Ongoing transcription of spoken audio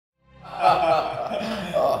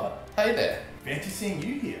Hey there. Fancy seeing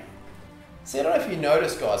you here. See, I don't know if you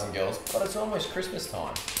noticed, guys and girls, but it's almost Christmas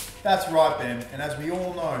time. That's right, Ben, and as we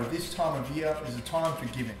all know, this time of year is a time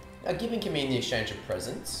for giving. Now, giving can mean the exchange of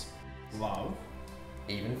presents, Love.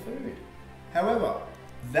 even food. However,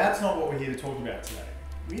 that's not what we're here to talk about today.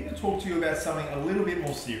 We're here to talk to you about something a little bit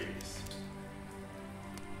more serious.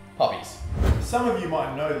 Puppies. Some of you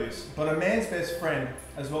might know this, but a man's best friend,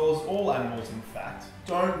 as well as all animals in fact,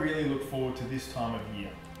 don't really look forward to this time of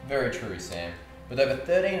year. Very true, Sam. With over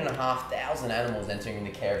 13,500 animals entering the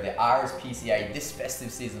care of the RSPCA this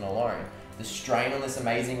festive season alone, the strain on this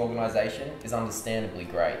amazing organisation is understandably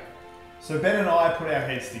great. So Ben and I put our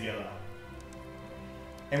heads together.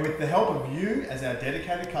 And with the help of you as our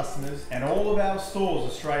dedicated customers and all of our stores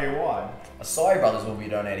Australia-wide, Acai Brothers will be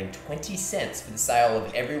donating 20 cents for the sale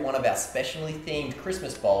of every one of our specially themed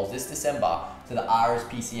Christmas bowls this December to the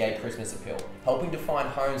RSPCA Christmas Appeal, helping to find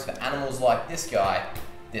homes for animals like this guy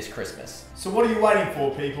this Christmas. So what are you waiting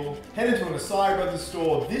for, people? Head into an Acai Brothers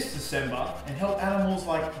store this December and help animals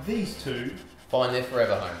like these two Find their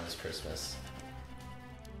forever home this Christmas.